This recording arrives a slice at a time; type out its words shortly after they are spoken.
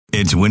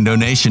It's Window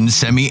Nation's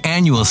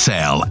semi-annual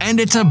sale, and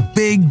it's a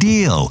big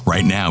deal.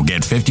 Right now,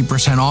 get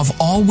 50% off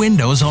all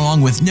windows along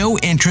with no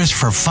interest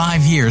for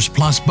 5 years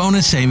plus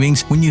bonus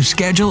savings when you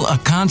schedule a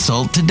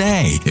consult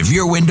today. If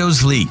your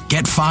windows leak,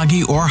 get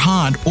foggy or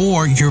hot,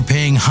 or you're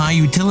paying high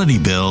utility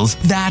bills,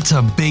 that's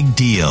a big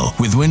deal.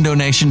 With Window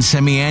Nation's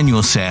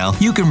semi-annual sale,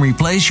 you can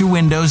replace your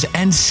windows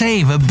and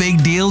save a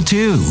big deal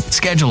too.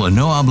 Schedule a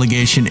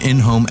no-obligation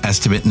in-home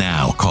estimate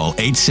now. Call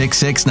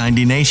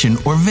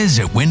 866-90NATION or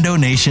visit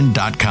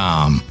windownation.com.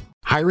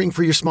 Hiring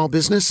for your small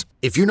business?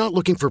 If you're not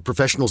looking for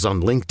professionals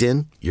on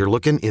LinkedIn, you're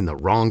looking in the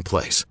wrong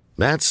place.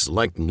 That's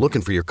like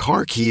looking for your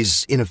car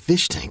keys in a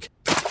fish tank.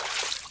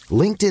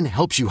 LinkedIn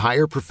helps you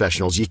hire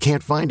professionals you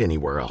can't find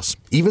anywhere else,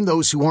 even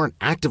those who aren't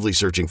actively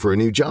searching for a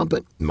new job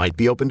but might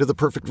be open to the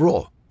perfect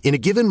role. In a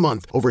given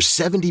month, over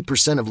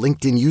 70% of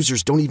LinkedIn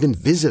users don't even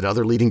visit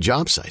other leading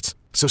job sites.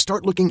 So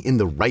start looking in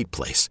the right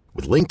place.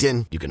 With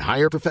LinkedIn, you can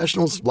hire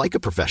professionals like a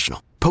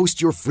professional.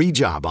 Post your free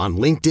job on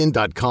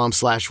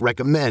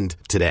linkedin.com/recommend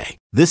today.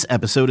 This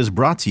episode is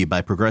brought to you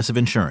by Progressive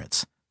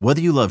Insurance.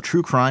 Whether you love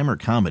true crime or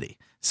comedy,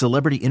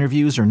 celebrity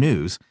interviews or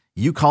news,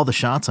 you call the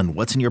shots on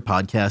what's in your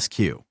podcast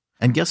queue.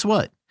 And guess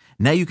what?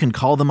 Now you can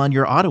call them on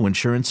your auto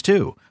insurance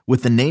too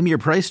with the Name Your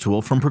Price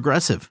tool from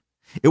Progressive.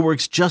 It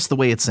works just the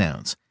way it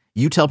sounds.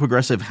 You tell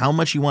Progressive how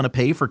much you want to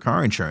pay for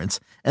car insurance,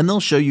 and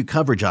they'll show you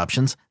coverage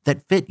options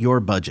that fit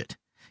your budget.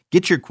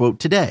 Get your quote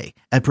today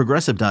at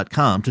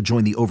Progressive.com to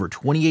join the over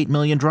 28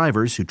 million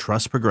drivers who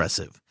trust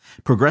Progressive.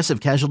 Progressive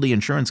Casualty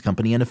Insurance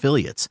Company and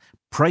Affiliates.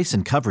 Price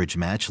and coverage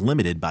match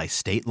limited by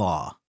state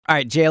law. All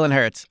right, Jalen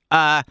Hurts.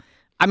 I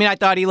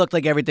thought he looked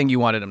like everything you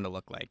wanted him to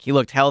look like. He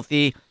looked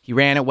healthy. He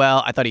ran it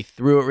well. I thought he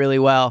threw it really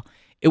well.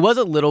 It was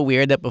a little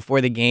weird that before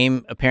the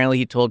game, apparently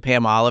he told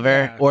Pam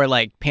Oliver, or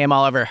like Pam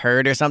Oliver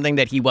heard or something,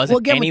 that he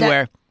wasn't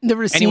anywhere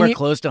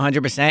close to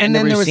 100%. And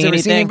then there was the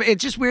receiving.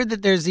 It's just weird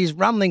that there's these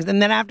rumblings.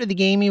 And then after the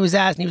game, he was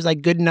asked, and he was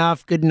like, good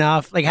enough, good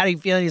enough. Like, how do you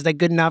feel? And he's like,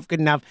 good enough, good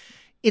enough.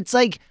 It's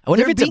like, I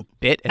wonder if it's a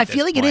bit at I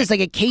feel like this point. it is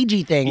like a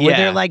cagey thing where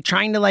they're like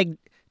trying to like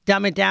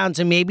dumb it down.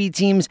 So maybe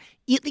teams,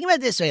 think about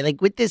it this way,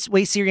 like with this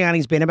way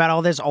Sirianni's been about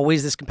all this,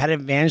 always this competitive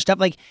advantage stuff,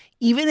 like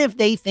even if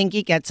they think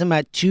it gets them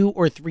a 2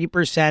 or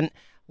 3%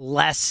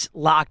 less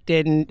locked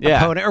in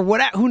opponent or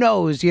whatever, who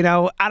knows,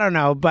 I don't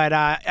know. But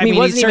I mean, he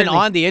wasn't even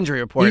on the injury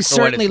report. He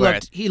certainly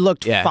looked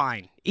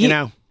fine,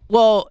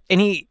 Well,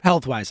 and he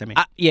health-wise,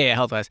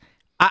 health-wise.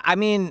 I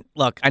mean,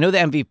 look, I know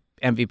the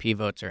MVP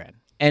votes are in,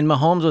 and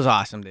Mahomes was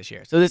awesome this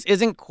year. So this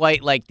isn't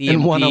quite like the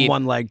and Embiid, one on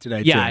one leg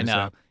today. Yeah, too, I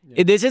know.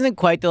 So, This isn't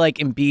quite the like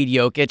Embiid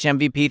Jokic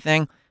MVP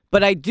thing.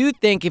 But I do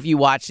think if you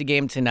watched the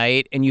game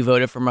tonight and you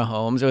voted for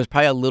Mahomes, there was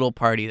probably a little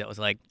party that was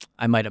like,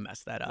 I might have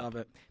messed that up. Love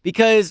it.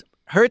 Because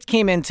Hurts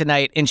came in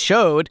tonight and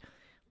showed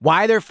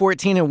why they're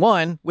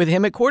 14-1 with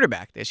him at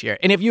quarterback this year.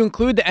 And if you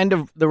include the end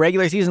of the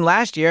regular season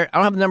last year, I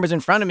don't have the numbers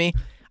in front of me,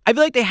 I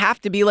feel like they have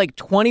to be like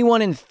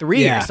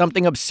 21-3 or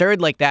something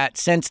absurd like that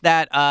since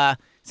the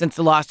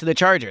loss to the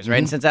Chargers, right?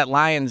 And since that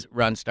Lions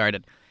run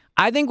started.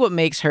 I think what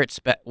makes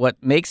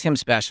him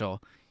special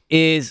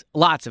is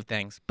lots of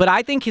things. But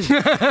I think his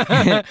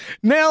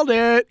nailed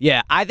it.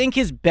 Yeah, I think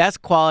his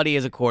best quality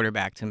as a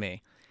quarterback to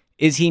me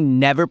is he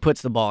never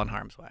puts the ball in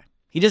harm's way.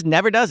 He just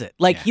never does it.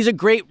 Like he's a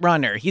great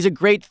runner, he's a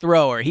great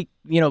thrower. He,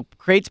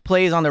 creates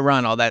plays on the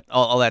run, all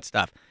that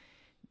stuff.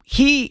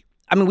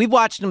 We've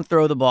watched him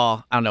throw the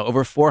ball, I don't know,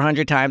 over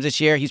 400 times this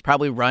year. He's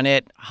probably run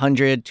it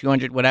 100,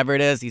 200, whatever it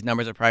is. These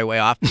numbers are probably way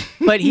off.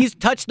 But he's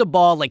touched the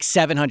ball like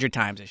 700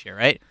 times this year,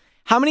 right?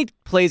 How many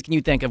plays can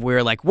you think of where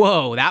you're like,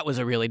 whoa, that was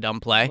a really dumb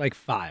play? Like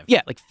 5.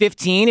 Yeah, like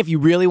 15 if you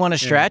really want to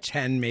stretch.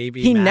 10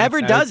 maybe. He max,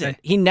 never does it.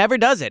 He never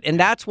does it. And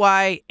that's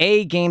why,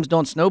 A, games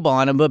don't snowball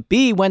on him, but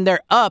B, when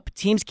they're up,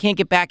 teams can't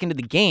get back into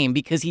the game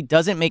because he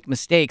doesn't make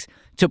mistakes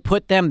to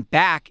put them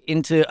back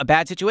into a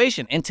bad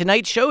situation. And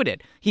tonight showed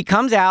it. He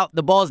comes out,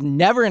 the ball's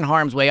never in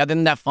harm's way other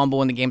than that fumble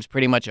when the game's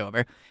pretty much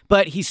over.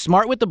 But he's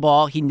smart with the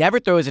ball. He never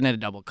throws it into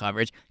double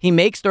coverage. He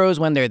makes throws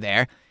when they're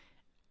there.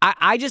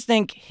 I just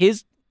think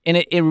and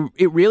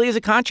it really is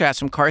a contrast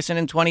from Carson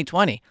in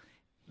 2020,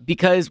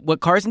 because what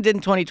Carson did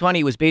in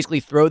 2020 was basically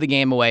throw the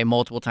game away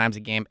multiple times a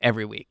game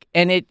every week.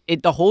 And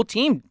the whole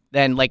team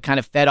then like kind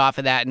of fed off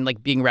of that and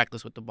like being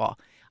reckless with the ball.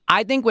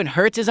 I think when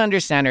Hurts is under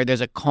center,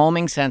 there's a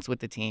calming sense with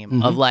the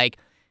team of like,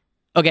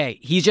 okay,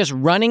 he's just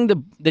running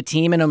the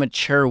team in a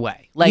mature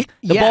way. Like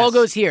the ball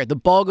goes here, the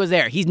ball goes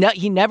there. He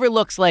never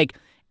looks like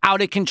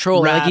out of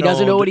control, like he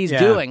doesn't know what he's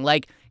doing.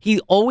 Like he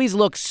always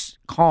looks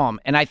calm.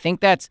 And I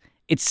think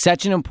it's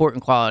such an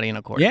important quality in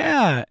a quarterback.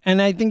 Yeah,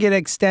 and I think it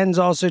extends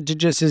also to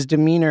just his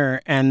demeanor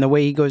and the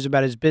way he goes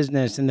about his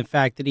business and the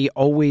fact that he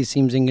always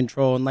seems in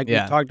control. And like we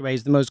talked about,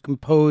 he's the most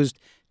composed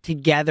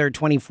together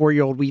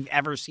 24-year-old we've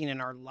ever seen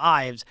in our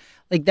lives.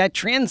 Like that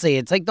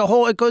translates. Like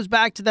it goes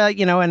back to the,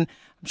 and I'm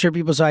sure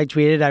people saw I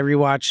tweeted, I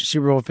rewatched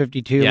Super Bowl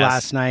 52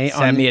 last night.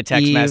 Send me a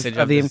text message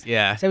of the.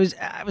 Yeah. So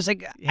I was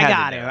like, I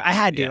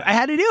had to do it.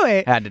 Had to do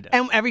it.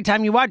 And every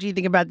time you watch it, you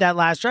think about that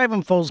last drive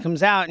when Foles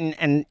comes out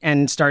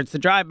and starts the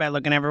drive by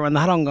looking at everyone in the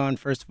huddle and going,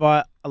 first of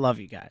all, I love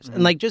you guys.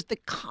 And like just the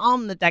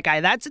calm that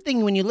guy, that's the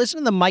thing when you listen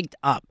to the mic'd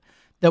up,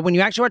 that when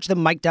you actually watch the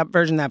mic'd up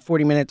version, that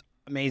 40 minutes,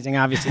 amazing,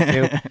 obviously,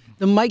 too.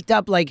 The mic'd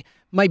up, like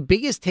my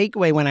biggest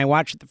takeaway when I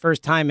watched it the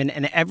first time and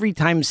every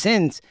time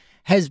since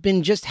has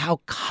been just how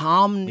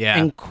calm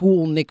and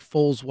cool Nick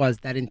Foles was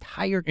that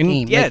entire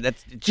game.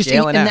 That's just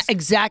Jalen-esque.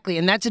 Exactly.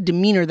 And that's a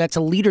demeanor, that's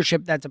a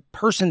leadership, that's a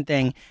person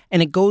thing.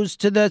 And it goes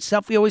to the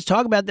stuff we always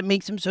talk about that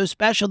makes him so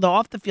special, the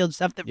off the field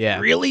stuff that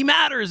really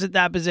matters at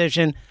that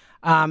position.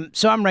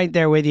 So I'm right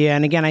there with you.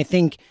 And again, I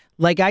think,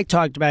 like I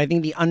talked about, I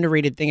think the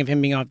underrated thing of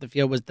him being off the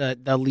field was the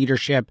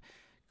leadership,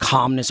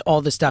 calmness,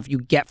 all the stuff you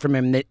get from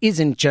him that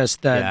isn't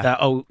just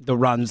the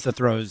runs, the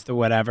throws, the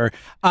whatever.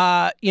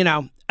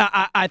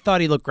 I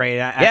thought he looked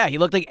great. He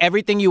looked like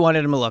everything you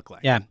wanted him to look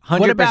like. Yeah, 100%.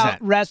 What about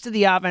rest of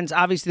the offense?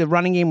 Obviously, the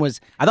running game was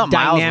I thought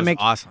dynamic.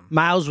 Miles was awesome.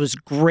 Miles was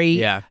great.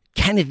 Yeah.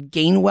 Kenneth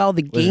Gainwell,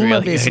 the game really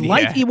of his good,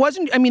 life. yeah. He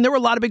wasn't, there were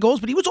a lot of big goals,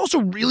 but he was also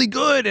really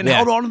good and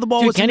held on to the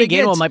ball with some Kenny big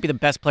Gainwell hits. might be the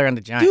best player on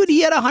the Giants. Dude,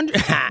 he had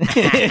 100.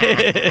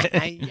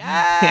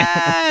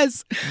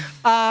 Yes.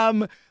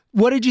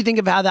 What did you think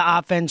of how the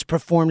offense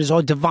performed as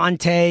well?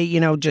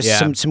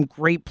 Devontae, some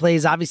great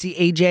plays. Obviously,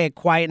 AJ, a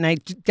quiet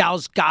night.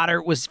 Dallas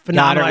Goedert was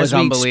phenomenal Goddard was as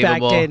we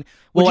unbelievable. expected.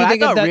 What did you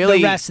think of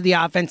the rest of the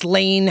offense?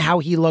 Lane, how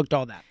he looked,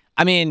 all that?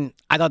 I mean,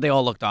 I thought they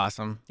all looked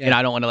awesome. Yeah.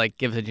 I don't want to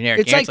give the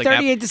generic It's answer like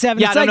 38-7.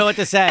 Yeah, I don't know what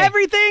to say.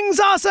 Everything's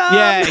awesome.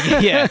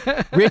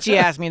 Yeah. Richie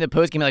asked me in the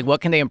postgame, what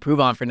can they improve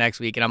on for next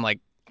week? And I'm like,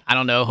 I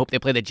don't know. Hope they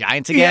play the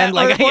Giants again.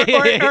 Yeah, or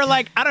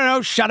I don't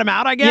know, shut them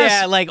out, I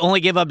guess. Yeah,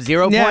 only give up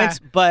 0 points.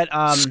 But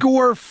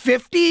score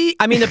 50.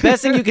 I mean, the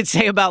best thing you could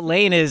say about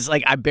Lane is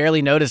I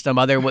barely noticed him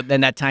other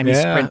than that time he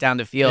sprint down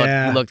the field.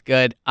 Yeah. He looked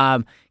good.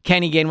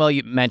 Kenny Gainwell,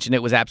 you mentioned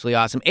it, was absolutely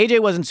awesome.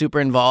 AJ wasn't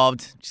super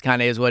involved. Just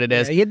kind of is what it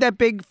is. Yeah, he had that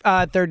big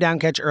third down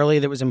catch early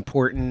that was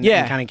important. Yeah,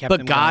 and kind of kept but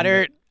him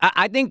Goddard,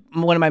 I think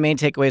one of my main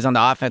takeaways on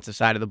the offensive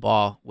side of the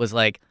ball was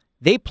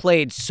they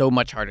played so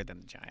much harder than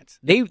the Giants.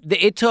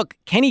 It took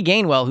Kenny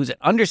Gainwell, who's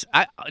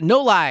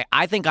no lie,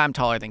 I think I'm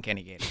taller than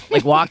Kenny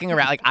Gainwell. Walking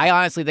around, I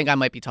honestly think I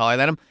might be taller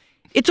than him.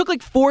 It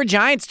took 4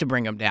 Giants to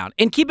bring him down.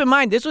 And keep in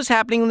mind, this was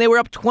happening when they were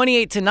up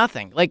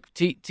 28-0.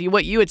 To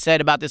what you had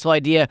said about this whole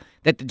idea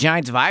that the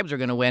Giants' vibes were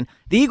going to win,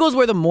 the Eagles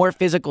were the more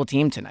physical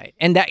team tonight.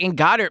 And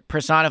Goddard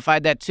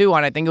personified that too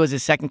on, I think it was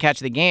his second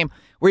catch of the game,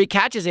 where he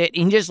catches it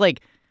and he just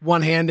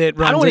one-handed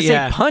runs. I don't want to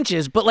say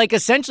punches, but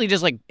essentially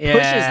just pushes the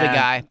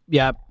guy.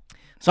 Yep.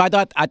 So I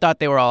thought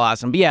they were all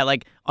awesome. But yeah,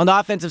 on the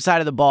offensive side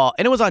of the ball,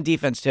 and it was on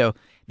defense too,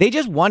 they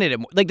just wanted it.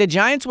 The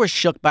Giants were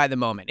shook by the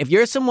moment. If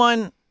you're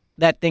someone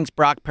that thinks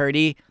Brock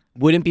Purdy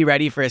wouldn't be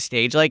ready for a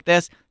stage like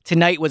this,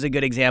 tonight was a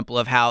good example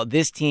of how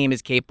this team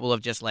is capable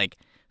of just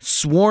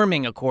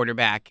swarming a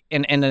quarterback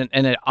and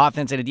an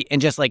offense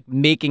and just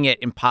making it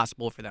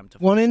impossible for them to.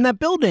 One in that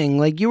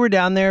building, you were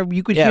down there,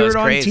 you could hear it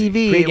on crazy.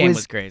 TV. Pre-game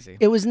was crazy.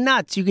 It was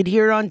nuts. You could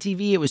hear it on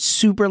TV. It was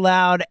super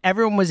loud.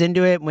 Everyone was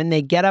into it. When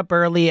they get up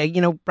early,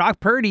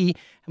 Brock Purdy,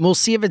 and we'll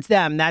see if it's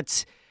them.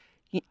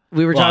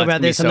 We were talking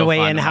about this on the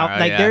way in. How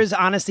there's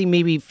honestly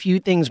maybe few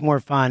things more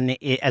fun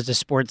as a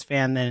sports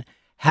fan than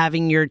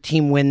having your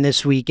team win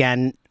this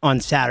weekend on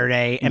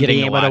Saturday and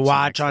being able to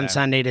watch on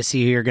Sunday to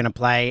see who you're going to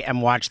play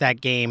and watch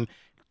that game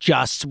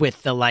just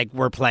with the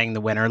we're playing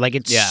the winner.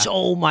 It's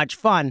so much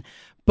fun.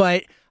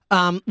 But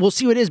we'll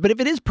see what it is. But if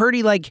it is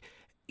Purdy,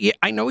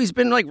 I know he's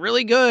been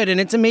really good, and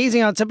it's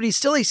amazing how somebody's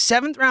still a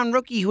 7th-round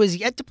rookie who has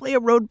yet to play a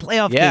road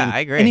playoff game. Yeah, I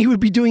agree. And he would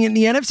be doing it in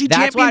the NFC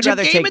Championship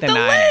game at the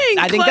Niners. Link.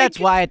 I think that's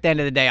why at the end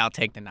of the day I'll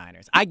take the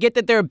Niners. I get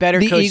that they're a better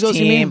coach Eagles,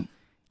 team. You mean?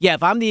 Yeah,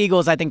 if I'm the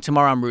Eagles, I think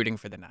tomorrow I'm rooting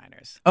for the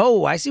Niners.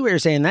 Oh, I see what you're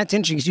saying. That's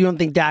interesting because you don't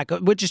think Dak,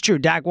 which is true.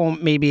 Dak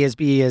won't maybe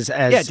be as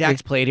yeah.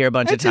 Dak's played here a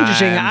bunch of times. That's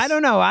interesting. I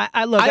don't know.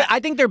 I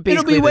think they're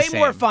basically it'll be way the same.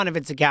 more fun if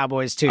it's the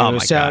Cowboys too. Oh my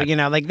so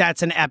God.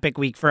 That's an epic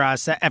week for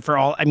us. For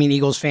all,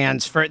 Eagles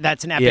fans.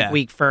 That's an epic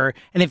week and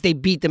if they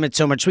beat them, it's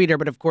so much sweeter.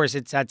 But of course,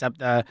 it sets up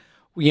the.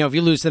 If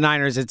you lose the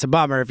Niners, it's a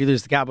bummer. If you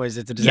lose the Cowboys,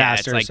 it's a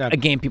disaster. Yeah, it's a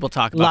game people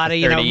talk about. A lot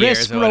for 30 of years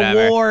risk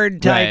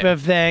reward type right.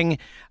 of thing.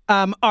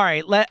 All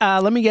right,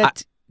 let me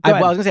get. I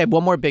was going to say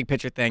one more big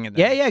picture thing. And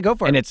then, yeah, go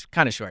for it. And it's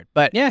kind of short.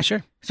 But yeah,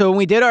 sure. So when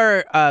we did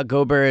our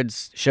Go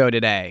Birds show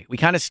today, we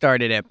kind of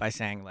started it by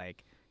saying,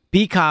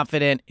 be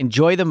confident,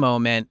 enjoy the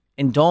moment,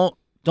 and don't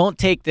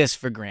take this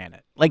for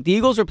granted. The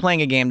Eagles were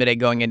playing a game today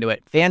going into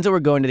it. Fans that were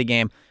going to the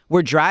game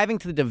were driving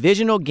to the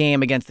divisional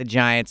game against the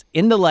Giants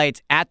in the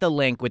lights at the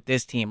Link with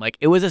this team.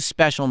 It was a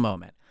special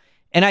moment.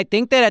 And I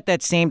think that at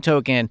that same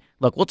token,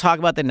 look, we'll talk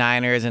about the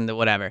Niners and the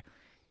whatever.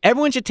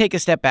 Everyone should take a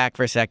step back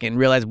for a second and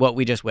realize what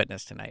we just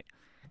witnessed tonight.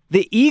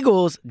 The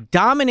Eagles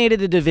dominated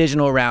the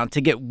divisional round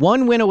to get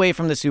 1 win away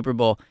from the Super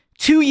Bowl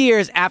 2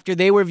 years after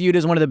they were viewed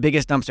as one of the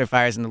biggest dumpster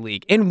fires in the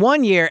league. In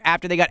 1 year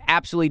after they got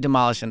absolutely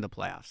demolished in the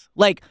playoffs.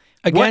 Like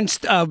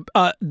against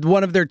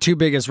one of their two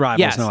biggest rivals,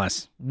 yes, no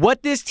less.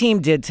 What this team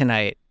did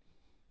tonight,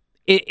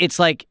 it's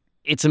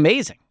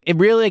amazing. It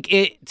really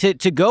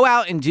to go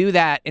out and do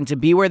that and to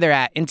be where they're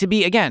at and to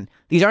be, again,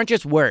 these aren't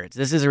just words.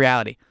 This is a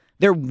reality.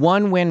 They're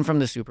one win from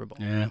the Super Bowl.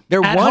 Yeah.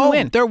 They're at one home.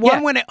 win. They're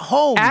one win at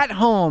home. At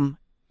home.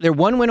 They're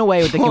one win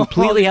away with a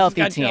completely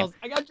healthy team.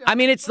 I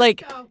mean, it's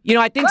like,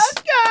 I think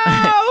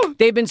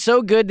they've been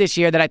so good this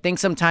year that I think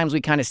sometimes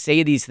we kind of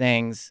say these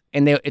things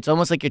and it's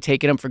almost like you're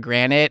taking them for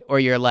granted,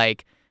 or you're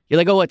like,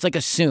 oh, it's like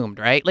assumed,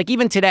 right? Like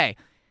even today,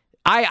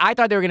 I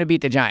thought they were going to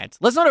beat the Giants.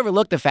 Let's not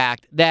overlook the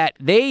fact that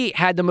they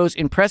had the most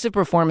impressive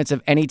performance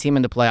of any team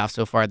in the playoffs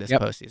so far this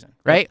postseason,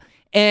 right? Yep.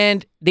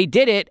 And they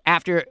did it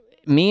after,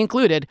 me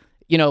included,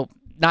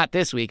 not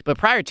this week, but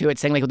prior to it,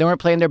 saying like they weren't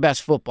playing their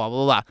best football,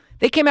 blah, blah, blah.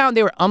 They came out and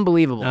they were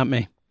unbelievable. Not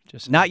me.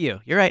 Not you.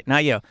 You're right.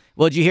 Not you.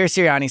 Well, did you hear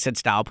Sirianni said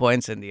style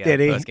points in the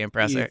post-game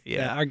presser?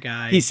 Yeah, our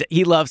guy.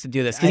 He loves to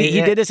do this. He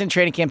did this in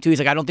training camp too. He's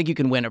like, I don't think you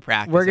can win a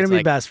practice. We're going to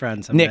be best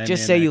friends someday. Nick,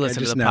 just say you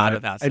listen to the pod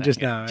without saying I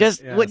just know.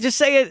 Just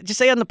say it. Just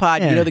say it on the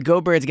pod. Yeah. The Go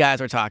Birds guys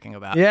we're talking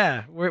about.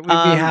 Yeah, we'd be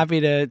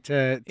happy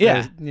to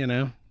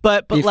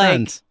But be like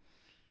friends.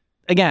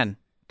 Again,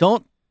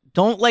 don't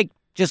like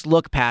just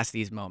look past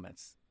these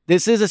moments.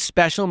 This is a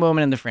special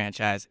moment in the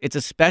franchise. It's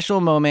a special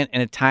moment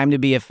and a time to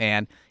be a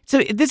fan.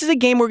 So this is a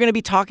game we're going to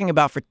be talking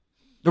about for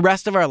the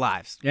rest of our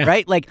lives,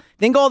 right? Like,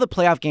 think all the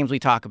playoff games we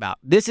talk about.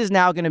 This is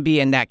now going to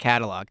be in that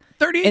catalog.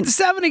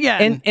 38-7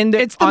 again. And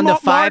it's on the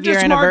 5-year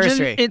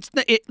anniversary. It's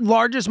the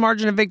largest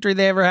margin of victory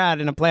they ever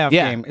had in a playoff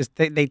game.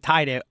 They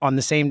tied it on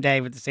the same day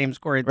with the same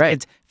score.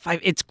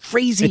 It's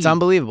crazy. It's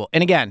unbelievable.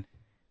 And again,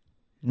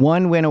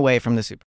 one win away from the Super